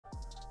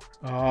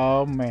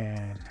Oh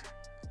man,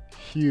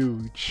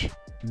 huge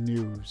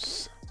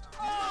news.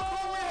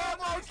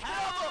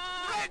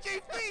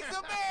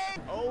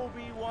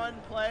 Obi-Wan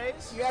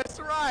plays. That's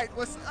right.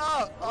 What's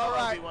up? All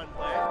right. Obi-Wan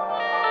plays.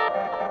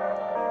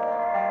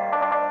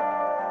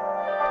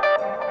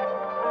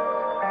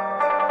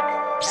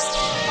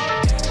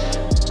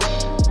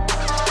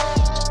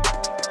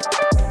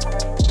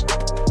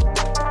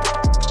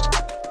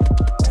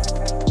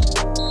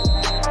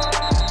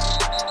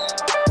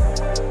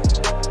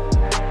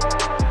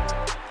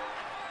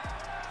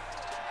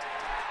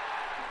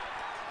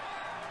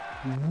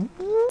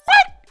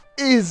 What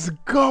is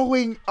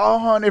going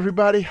on,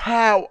 everybody?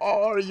 How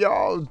are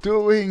y'all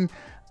doing?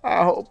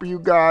 I hope you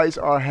guys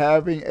are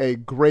having a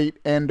great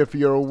end of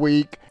your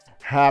week.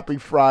 Happy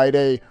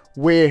Friday.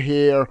 We're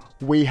here.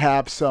 We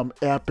have some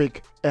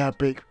epic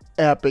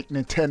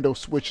Nintendo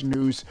Switch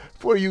news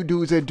for you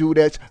dudes and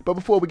dudettes. But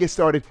before we get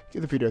started,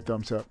 give the video a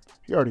thumbs up.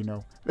 You already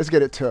know. Let's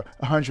get it to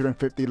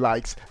 150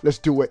 likes. Let's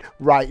do it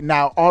right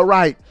now. All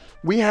right.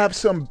 We have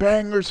some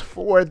bangers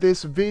for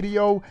this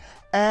video.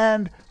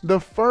 And the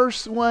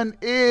first one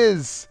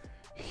is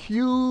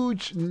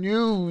huge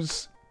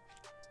news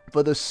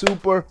for the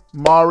Super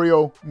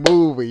Mario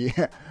movie.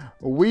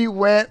 We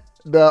went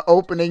the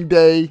opening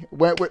day,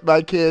 went with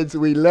my kids.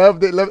 We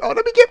loved it. Oh,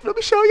 let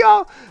me show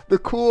y'all the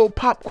cool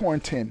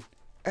popcorn tin.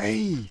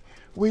 Hey,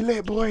 we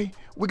lit, boy.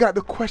 We got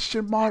the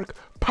question mark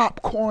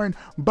popcorn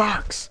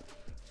box.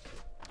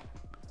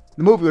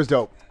 The movie was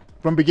dope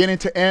from beginning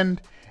to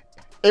end.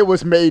 It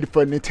was made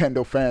for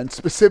Nintendo fans,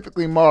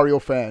 specifically Mario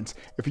fans.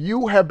 If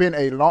you have been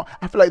I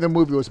feel like the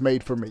movie was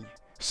made for me.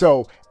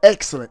 So,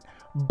 excellent.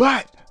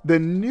 But the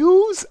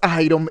news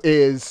item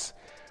is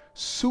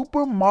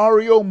Super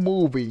Mario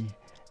movie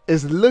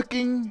is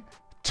looking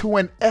to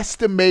an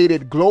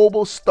estimated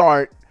global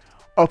start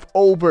of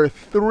over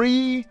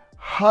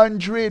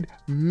 $300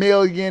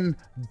 million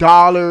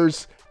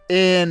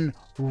in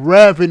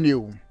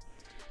revenue.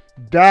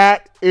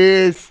 That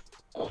is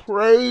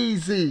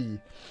crazy.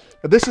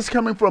 This is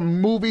coming from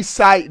movie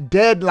site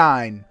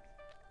Deadline,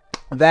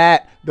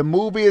 that the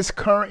movie is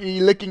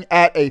currently looking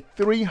at a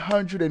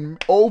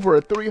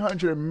over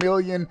 $300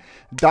 million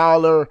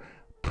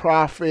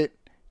profit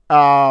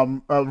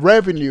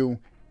revenue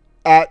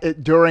at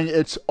it during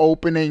its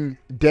opening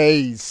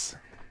days.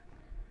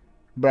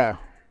 Bruh,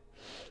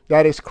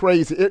 that is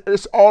crazy.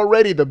 It's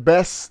already the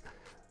best,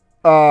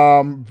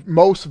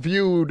 most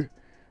viewed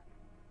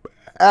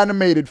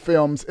animated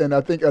films in I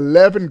think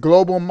 11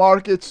 global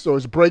markets, so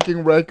it's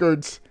breaking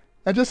records.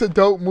 And just a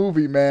dope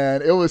movie,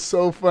 man. It was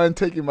so fun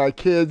taking my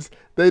kids.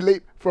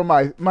 For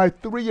my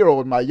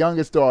 3-year-old, my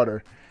youngest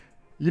daughter.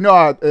 You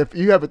know, if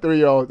you have a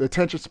 3-year-old, the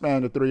attention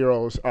span of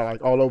 3-year-olds are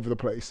like all over the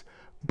place.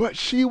 But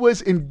she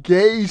was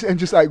engaged and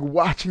just like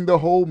watching the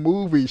whole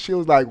movie. She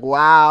was like,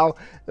 wow.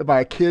 And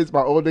my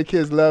older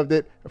kids loved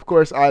it. Of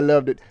course, I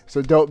loved it.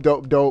 So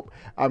dope.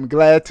 I'm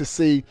glad to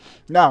see.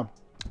 Now,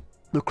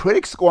 the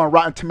critics score on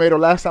Rotten Tomato,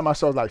 last time I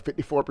saw, was like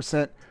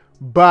 54%.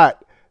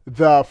 But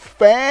the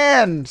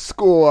fan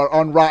score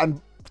on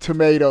Rotten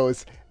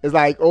Tomatoes is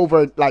like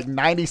over like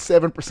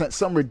 97%,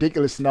 some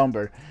ridiculous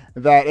number.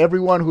 That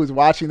everyone who's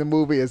watching the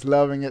movie is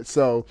loving it.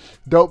 So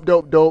dope.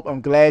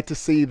 I'm glad to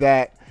see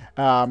that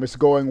it's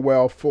going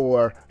well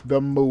for the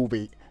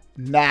movie.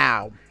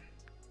 Now,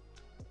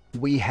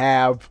 we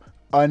have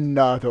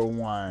another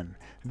one.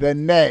 The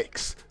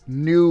next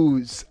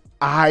news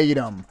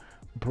item.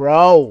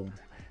 Bro,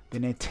 the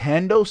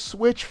Nintendo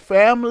Switch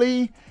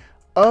family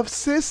of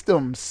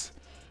systems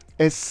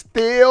is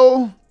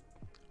still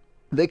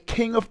the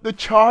king of the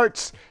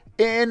charts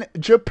in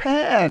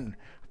Japan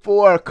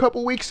for a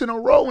couple weeks in a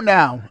row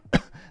now.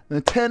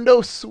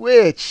 Nintendo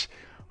Switch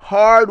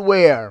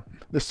hardware.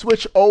 The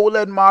Switch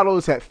OLED model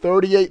is at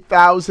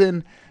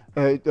 38,000.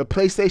 The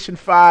PlayStation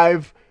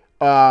 5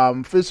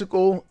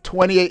 physical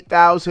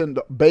 28,000.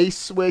 Base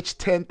Switch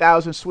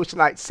 10,000. Switch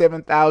Lite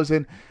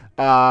 7,000.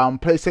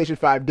 PlayStation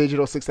 5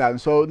 digital 6,000.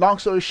 So long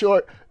story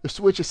short, the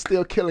Switch is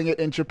still killing it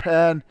in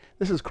Japan.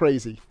 This is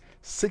crazy.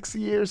 6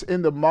 years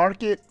in the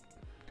market,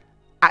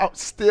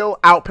 still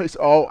outpacing.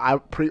 Oh, I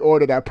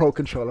pre-ordered that Pro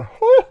controller.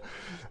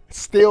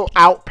 Still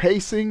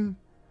outpacing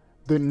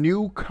the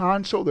new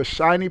console, the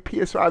shiny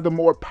PS5, the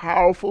more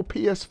powerful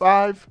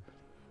PS5.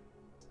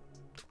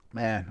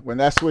 Man, when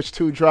that Switch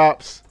 2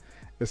 drops,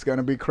 it's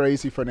gonna be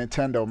crazy for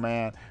Nintendo,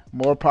 man.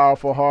 More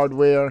powerful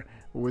hardware.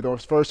 With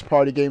those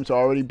first-party games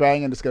already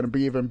banging, it's going to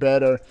be even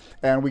better,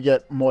 and we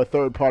get more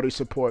third-party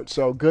support.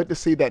 So good to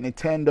see that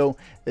Nintendo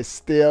is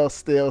still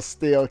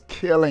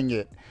killing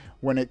it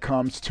when it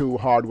comes to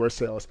hardware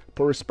sales.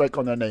 Put respect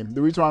on their name.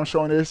 The reason why I'm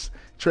showing this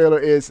trailer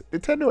is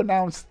Nintendo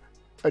announced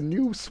a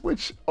new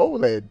Switch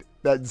OLED,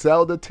 that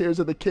Zelda Tears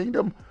of the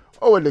Kingdom.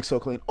 Oh, it looks so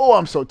clean. Oh,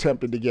 I'm so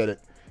tempted to get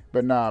it.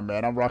 But nah,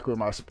 man, I'm rocking with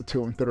my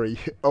Splatoon 3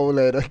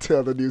 OLED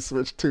until the new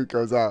Switch 2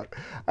 comes out.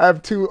 I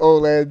have 2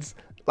 OLEDs.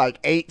 Like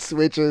 8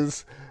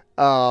 switches,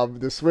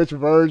 the Switch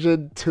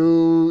version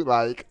 2,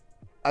 like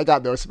I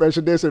got the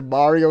special edition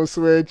Mario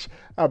Switch.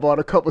 I bought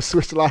a couple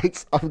Switch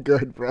Lites. I'm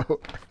good, bro.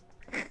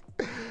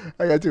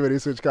 I got too many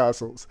Switch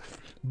consoles.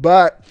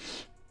 But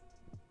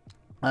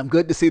I'm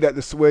good to see that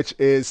the Switch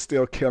is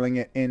still killing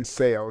it in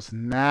sales.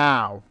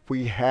 Now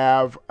we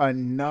have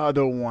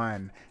another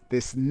one.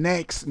 This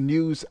next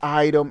news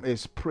item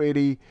is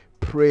pretty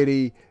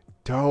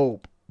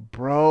dope,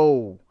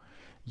 bro.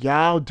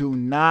 Y'all do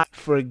not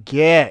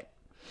forget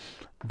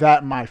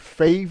that my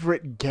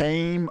favorite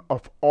game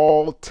of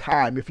all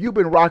time, if you've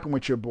been rocking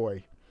with your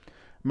boy,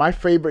 my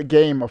favorite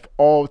game of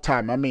all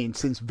time, I mean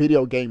since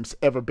video games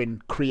ever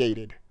been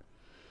created,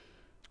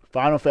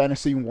 Final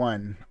Fantasy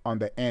 1 on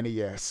the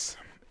NES.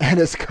 And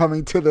it's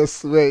coming to the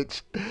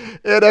Switch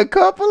in a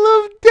couple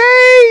of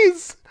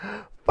days.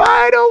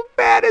 Final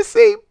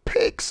Fantasy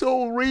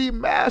Pixel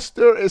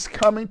Remaster is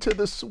coming to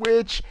the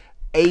Switch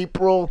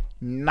April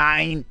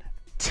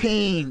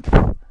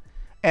 19th.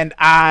 And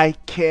I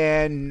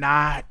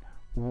cannot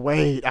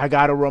wait. I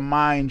got to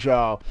remind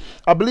y'all.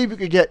 I believe you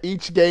could get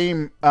each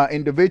game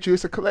individually.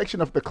 It's a collection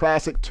of the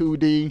classic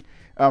 2D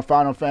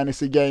Final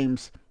Fantasy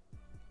games.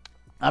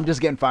 I'm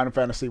just getting Final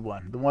Fantasy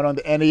 1, the one on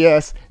the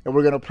NES, and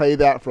we're going to play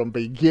that from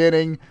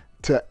beginning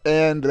to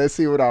end. Let's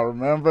see what I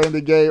remember in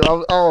the game.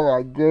 Oh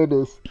my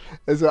goodness.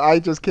 And so I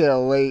just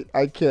can't wait.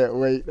 I can't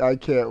wait.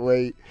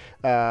 The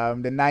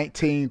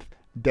 19th,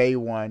 day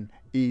one,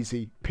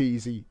 easy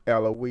peasy,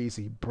 Eloise.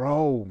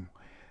 Bro,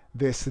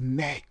 this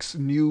next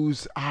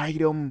news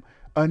item,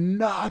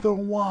 another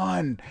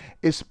one,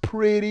 is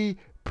pretty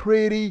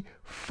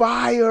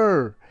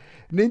fire.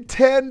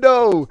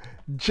 Nintendo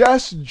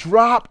just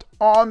dropped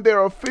on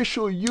their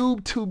official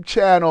YouTube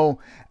channel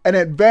an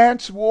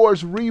Advance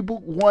Wars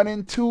Reboot 1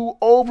 and 2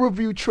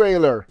 overview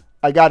trailer.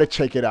 I gotta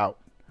check it out.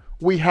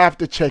 We have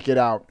to check it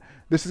out.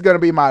 This is gonna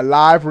be my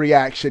live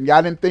reaction.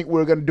 Y'all didn't think we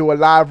were gonna do a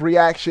live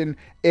reaction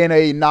in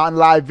a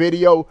non-live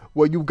video?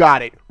 Well, you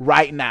got it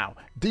right now.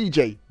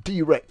 DJ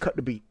D-Rec, cut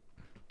the beat.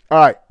 All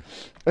right,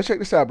 let's check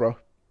this out, bro.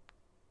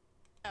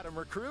 Adam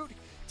Recruit.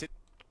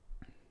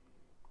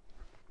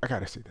 I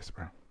gotta see this,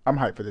 bro. I'm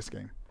hyped for this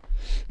game.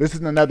 This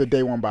is another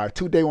day one buy.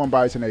 2 day one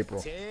buys in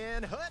April.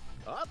 Ten Hut.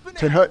 Up and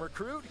Ten Adam Hut.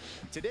 Recruit.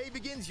 Today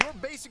begins your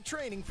basic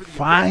training for the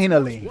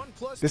Finally.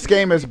 This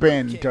game has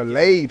been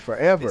delayed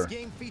forever. This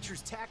game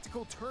features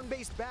tactical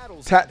turn-based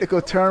battles.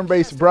 Tactical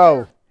turn-based,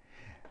 bro.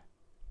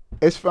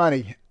 It's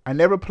funny. I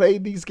never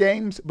played these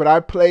games, but I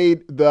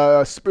played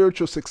the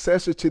spiritual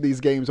successor to these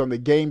games on the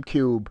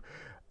GameCube.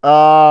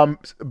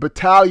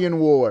 Battalion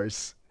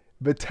Wars.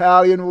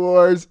 Battalion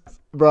Wars.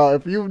 Bro,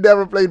 if you've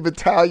never played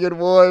Battalion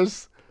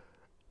Wars,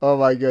 oh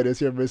my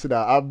goodness, you're missing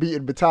out. I've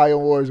beaten Battalion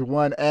Wars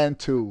 1 and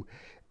 2.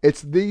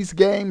 It's these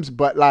games,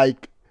 but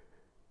like,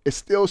 it's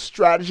still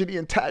strategy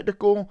and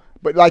tactical,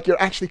 but like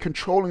you're actually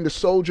controlling the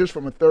soldiers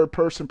from a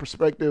third-person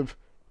perspective.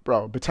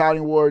 Bro,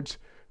 Battalion Wars,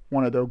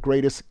 one of the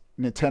greatest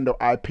Nintendo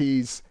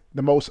IPs,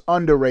 the most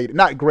underrated,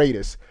 not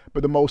greatest,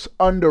 but the most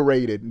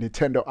underrated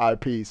Nintendo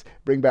IPs.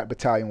 Bring back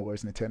Battalion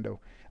Wars, Nintendo,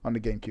 on the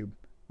GameCube.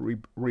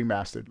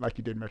 Remastered, like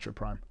you did Metro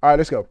Prime. All right,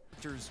 let's go.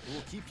 Will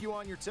keep you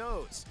on your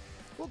toes.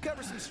 We'll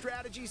cover some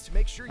strategies to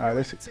make sure you're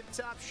in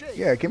tip-top shape.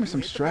 Yeah, give me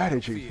some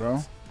strategies, bro.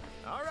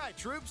 All right,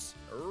 troops,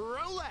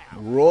 roll out.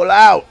 Roll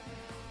out.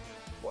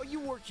 While you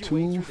work your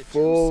way Two through the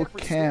full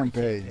separate story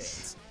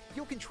campaigns.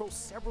 You'll control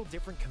several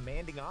different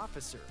commanding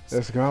officers.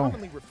 Let's go.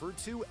 Commonly referred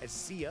to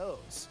as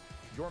COs.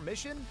 Your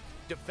mission?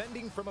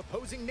 Defending from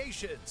opposing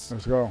nations.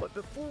 Let's go. But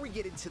before we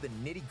get into the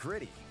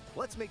nitty-gritty,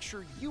 let's make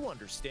sure you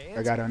understand.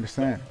 I gotta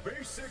understand.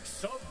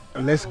 Basics of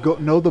Let's go.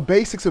 Know the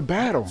basics of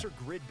battle. Units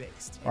are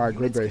grid-based. All right,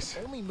 Units grid-based.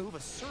 can only move a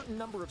certain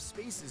number of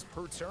spaces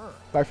per turn.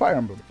 Like Fire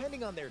Emblem.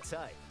 Depending on their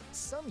type,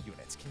 some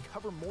units can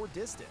cover more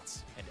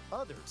distance, and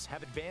others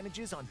have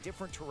advantages on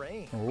different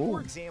terrain. Ooh.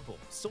 For example,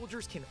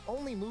 soldiers can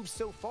only move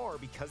so far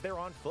because they're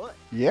on foot.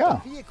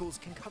 Yeah. But vehicles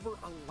can cover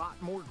a lot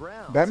more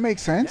ground. That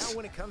makes sense. Now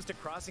when it comes to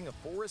crossing a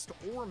forest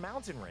or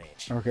mountain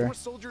range, Okay. your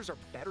soldiers are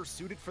better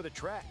suited for the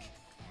trek.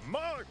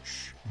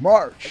 March!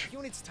 March. A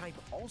unit's type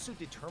also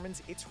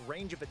determines its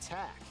range of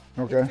attack.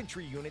 Okay.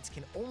 Infantry units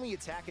can only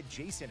attack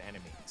adjacent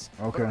enemies.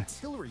 Okay. But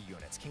artillery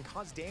units can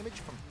cause damage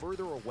from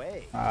further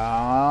away. As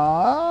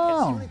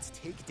Oh. units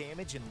take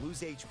damage and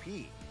lose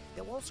HP,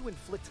 they'll also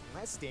inflict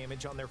less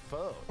damage on their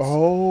foes.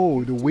 Oh,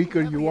 the Do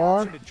weaker have you the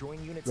are, option to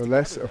join units the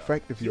less together, though,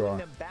 effective you healing are.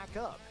 them back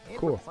up and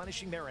Cool.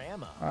 replenishing their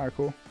ammo. All right,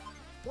 cool.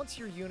 Once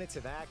your units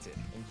have acted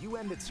and you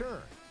end the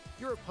turn,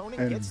 your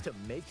opponent And- gets to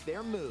make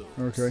their moves.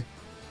 Okay.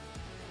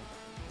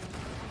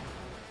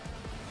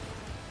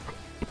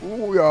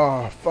 Ooh,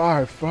 yeah,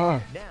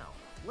 5-5. Now,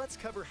 let's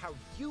cover how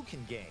you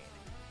can gain.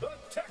 The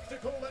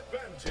tactical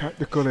advantage.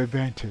 Tactical In a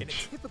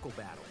advantage. typical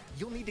battle,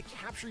 you'll need to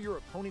capture your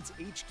opponent's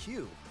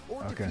HQ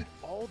or Okay. defeat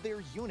all their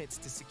units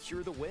to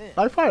secure the win.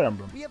 Like Fire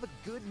Emblem. We have a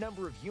good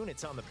number of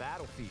units on the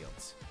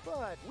battlefields,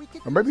 but we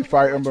could Or maybe use a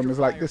Fire little Emblem extra is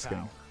like this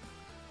firepower. game.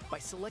 By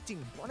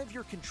selecting one of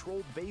your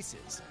controlled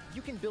bases,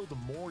 you can build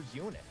more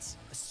units,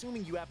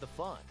 assuming you have the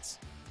funds.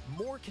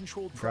 More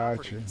controlled Gotcha.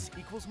 properties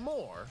equals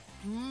more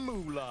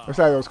moolah. It's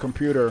like those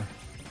computer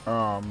You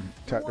want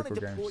tactical to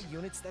deploy games.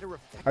 units that are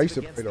effective I used to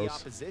against play the those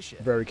opposition.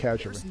 very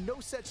casually. There's no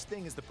such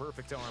thing as the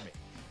perfect army.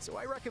 so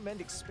I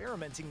recommend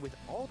experimenting with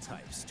all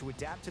types to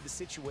adapt to the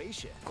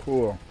situation.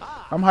 Cool.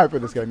 I'm hyped for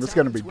this game. This is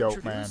gonna be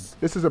dope, man.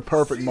 This is a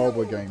perfect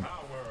mobile game.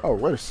 Oh,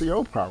 what are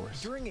CO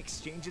powers? During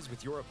exchanges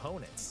with your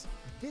opponents,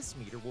 this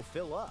meter will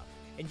fill up,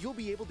 and you'll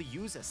be able to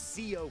use a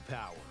CO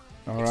power.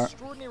 All right.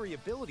 Extraordinary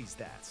abilities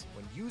that,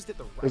 when used at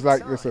the right It's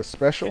like time, it's a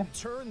special can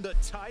turn the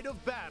tide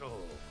of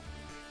battle.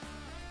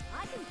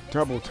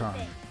 double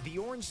time. The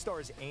Orange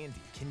Star's Andy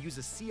can use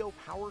a CO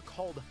power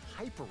called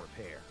Hyper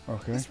Repair.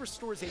 Okay. This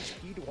restores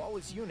HP to all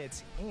his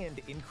units and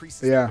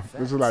increases Yeah, their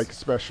defense. this is like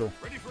special.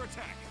 Ready for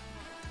attack.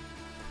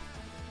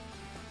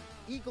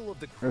 Eagle of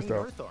the That's Green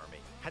dope. Earth Army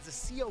has a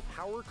CO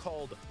power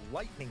called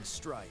Lightning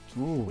Strike,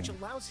 Ooh. which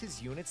allows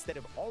his units that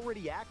have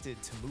already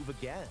acted to move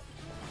again.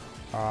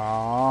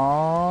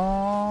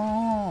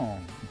 Oh,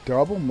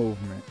 double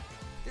movement.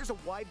 There's a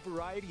wide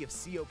variety of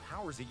CO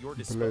powers at your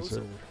disposal,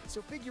 Blizzard.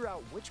 so figure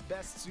out which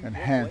best suit your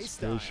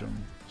Enhanced playstyle.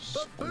 vision.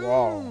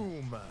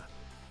 Ba-boom! Wow. By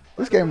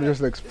This the game way,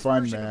 just looks this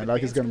fun, version of man.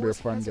 Like it's gonna be a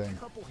Advance fun Wars has game. A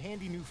couple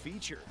handy new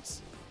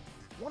features.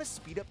 Want to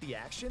speed up the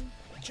action?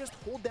 Just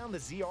hold down the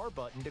ZR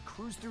button to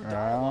cruise through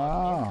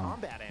dialogue and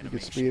combat You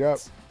animations. can speed up,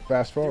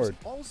 fast forward.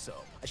 There's also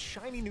a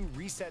shiny new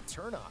reset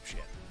turn option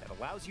that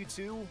allows you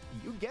to,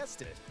 you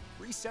guessed it,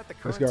 reset the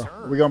Let's current go.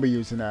 turn. We're gonna be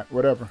using that.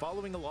 Whatever.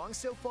 Following along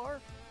so far?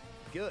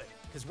 Good,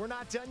 because we're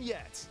not done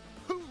yet.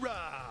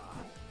 Hoorah!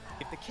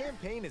 If the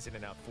campaign isn't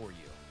enough for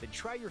you, then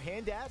try your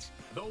hand at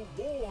The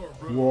War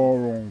Room. War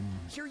Room.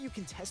 Here you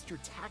can test your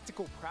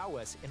tactical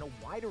prowess in a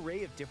wide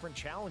array of different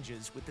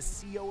challenges with the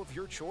CO of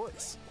your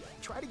choice.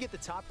 Try to get the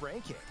top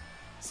ranking.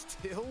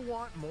 Still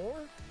want more?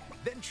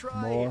 Then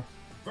try More.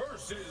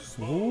 Versus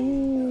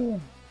Ooh.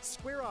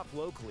 square off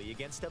locally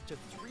against up to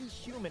 3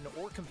 human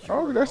or computer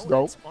Oh, that's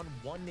opponents dope. on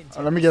one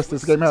Nintendo Let me guess.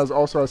 This Switch game has system.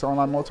 also has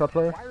online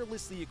multiplayer.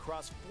 Wirelessly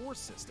across 4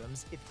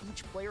 systems if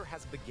each player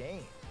has the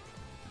game.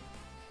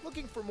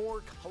 Looking for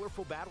more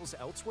colorful battles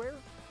elsewhere?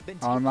 Then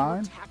take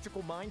Online? your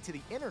tactical mind to the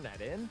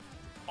internet in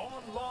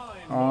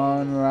Online.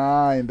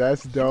 Online.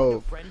 That's You and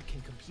dope. a friend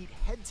can compete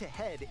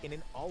head-to-head in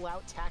an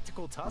all-out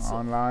tactical tussle.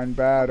 Online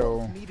battle.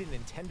 Both need a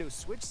Nintendo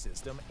Switch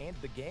system and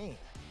the game,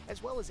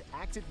 as well as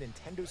active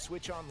Nintendo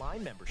Switch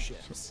Online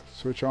memberships.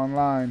 Switch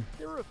online.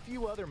 There are a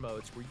few other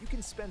modes where you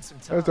can spend some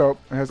time. That's dope.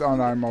 It has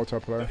online The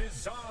multiplayer.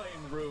 Design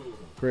Room.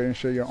 Create and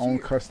share your own Here,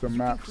 custom you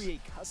can maps.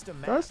 create custom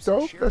That's maps and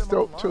dope. share That's them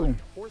dope, online,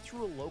 too. Or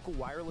through a local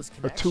wireless A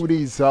connection.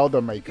 2D Zelda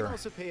You can maker.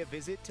 also pay a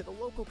visit to the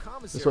local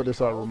commissary. That's what this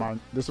called remind.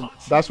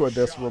 That's what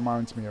this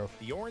reminds me of.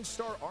 The Orange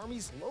Star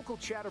Army's local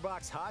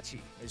chatterbox Hachi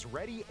is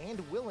ready and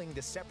willing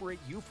to separate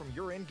you from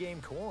your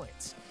in-game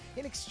coins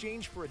in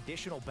exchange for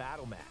additional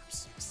battle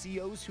maps,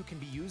 COs who can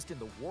be used in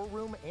the War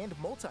Room and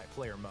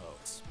multiplayer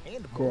modes,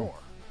 and Cool. more.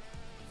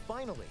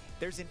 Finally,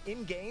 there's an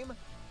in-game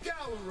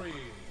Gallery.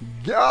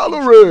 music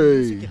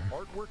Gallery. and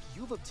artwork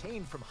you've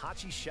obtained from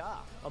Hachi's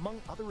shop,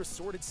 among other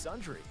assorted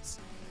sundries.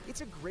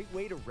 It's a great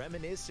way to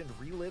reminisce and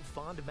relive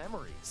fond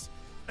memories.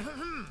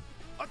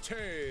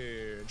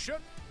 Attention.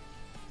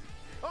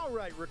 All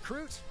right,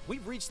 recruit,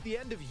 we've reached the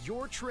end of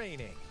your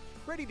training.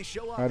 Ready to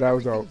show off Oh, that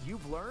was everything dope.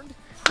 you've learned?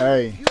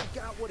 Hey, You've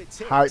got what it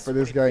takes hype for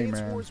this when game,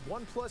 Advance man. Wars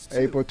 1+2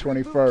 April Reboot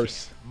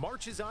 21st. Camp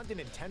marches on to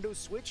Nintendo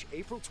Switch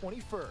April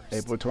 21st.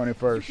 April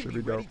 21st You should can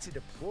be be ready dope. to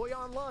deploy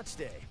on launch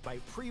day by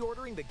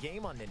pre-ordering the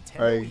game on Nintendo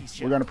Hey,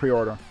 eShop. we're gonna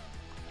pre-order.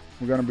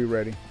 We're gonna be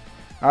ready.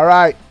 All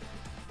right.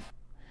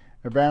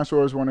 Advance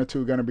Wars 1 and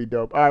 2 gonna be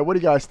dope. All right, what do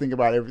you guys think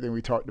about everything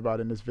we talked about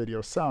in this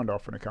video? Sound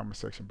off in the comment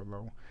section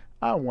below.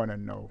 I want to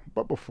know.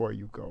 But before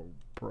you go,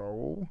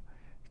 bro,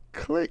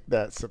 click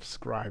that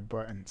subscribe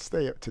button.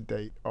 Stay up to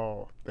date.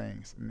 All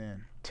things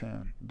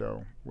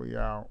Nintendo. We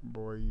out,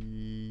 boy.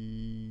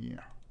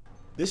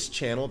 This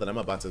channel that I'm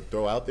about to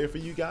throw out there for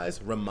you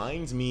guys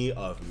reminds me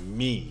of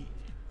me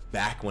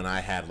back when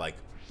I had like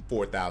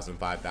 4,000,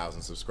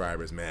 5,000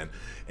 subscribers, man.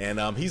 And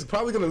he's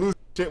probably gonna lose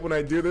shit when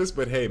I do this,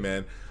 but hey,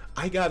 man,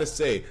 I gotta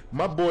say,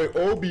 my boy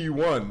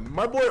Obi-Wan,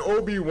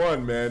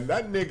 man,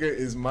 that nigga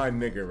is my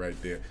nigga right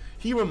there.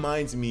 He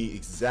reminds me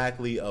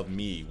exactly of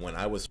me when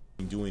I was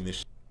doing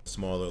this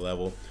smaller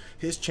level.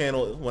 His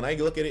channel, when I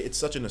look at it, it's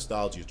such a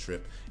nostalgia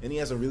trip, and he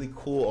has a really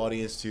cool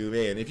audience too.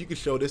 Man, if you could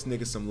show this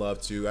nigga some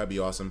love too, that'd be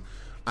awesome.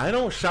 I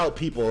don't shout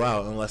people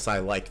out unless I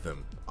like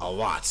them a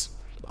lot.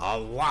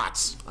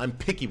 I'm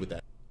picky with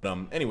that.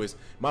 Anyways,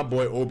 my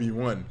boy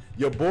Obi-Wan,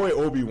 your boy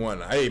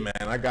Obi-Wan. Hey man,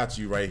 I got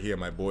you right here,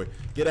 my boy.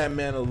 Get that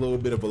man a little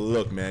bit of a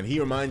look, man. He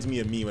reminds me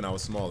of me when I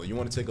was smaller. You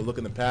want to take a look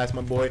in the past,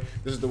 my boy?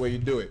 This is the way you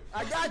do it.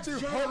 I got you,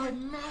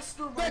 Jedi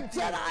Master. The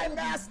Jedi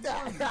Master.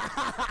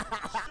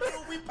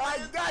 I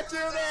got you,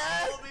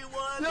 man.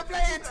 You're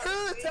playing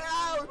two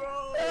times.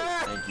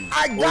 Thank you.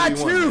 I got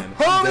Obi-Wan, you, man.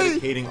 I'm homie.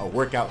 dedicating a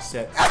workout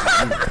set to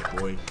you, my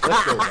boy.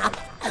 Let's go, guys.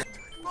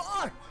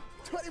 24,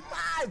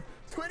 25,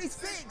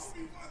 26,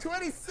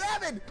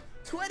 27,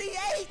 28.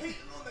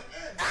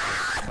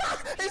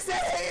 He said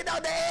hitting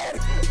on the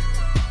head.